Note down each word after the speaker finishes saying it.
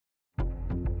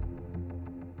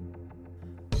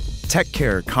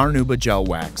TechCare Carnauba Gel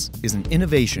Wax is an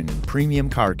innovation in premium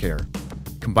car care,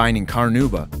 combining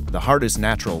Carnauba, the hardest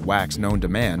natural wax known to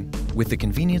man, with the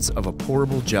convenience of a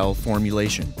pourable gel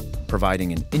formulation,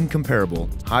 providing an incomparable,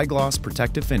 high-gloss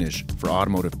protective finish for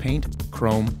automotive paint,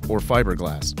 chrome, or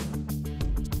fiberglass.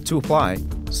 To apply,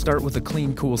 start with a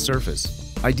clean, cool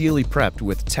surface, ideally prepped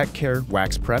with TechCare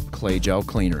Wax Prep Clay Gel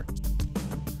Cleaner.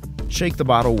 Shake the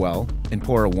bottle well and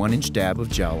pour a 1-inch dab of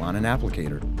gel on an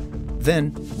applicator.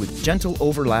 Then, with gentle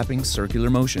overlapping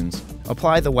circular motions,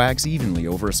 apply the wax evenly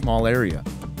over a small area.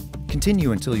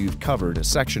 Continue until you've covered a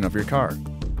section of your car.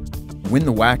 When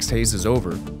the wax haze is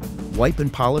over, wipe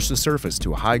and polish the surface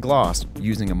to a high gloss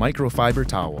using a microfiber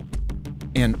towel.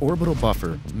 An orbital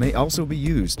buffer may also be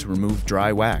used to remove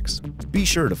dry wax. Be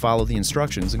sure to follow the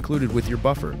instructions included with your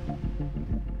buffer.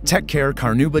 TechCare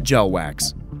Carnauba Gel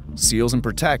Wax seals and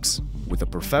protects with a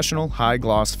professional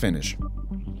high-gloss finish.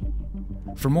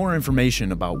 For more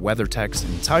information about WeatherTech's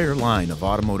entire line of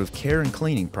automotive care and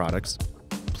cleaning products,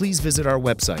 please visit our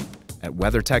website at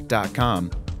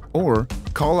weathertech.com or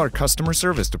call our customer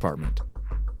service department.